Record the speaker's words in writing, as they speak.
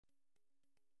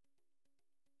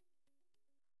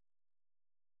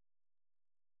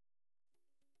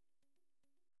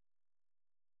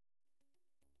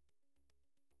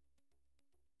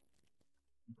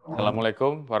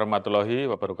Assalamualaikum warahmatullahi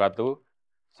wabarakatuh.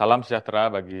 Salam sejahtera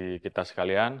bagi kita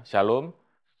sekalian. Shalom.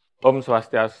 Om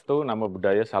Swastiastu, Namo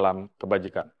Buddhaya, salam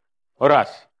kebajikan. Horas.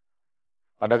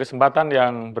 Pada kesempatan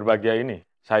yang berbahagia ini,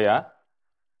 saya,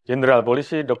 Jenderal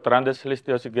Polisi Dr. Andes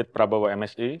Listyo Sigit Prabowo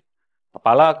M.SI,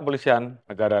 Kepala Kepolisian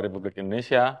Negara Republik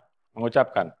Indonesia,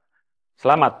 mengucapkan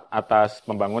selamat atas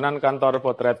pembangunan kantor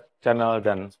Potret, channel,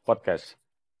 dan podcast.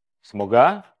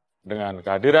 Semoga dengan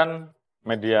kehadiran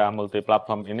media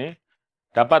multiplatform ini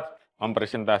dapat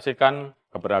mempresentasikan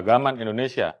keberagaman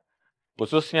Indonesia,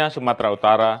 khususnya Sumatera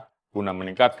Utara, guna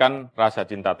meningkatkan rasa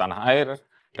cinta tanah air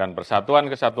dan persatuan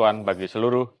kesatuan bagi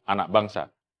seluruh anak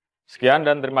bangsa. Sekian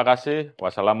dan terima kasih.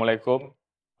 Wassalamualaikum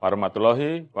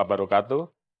warahmatullahi wabarakatuh.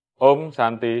 Om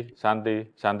Santi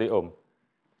Santi Santi Om.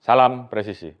 Salam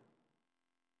presisi.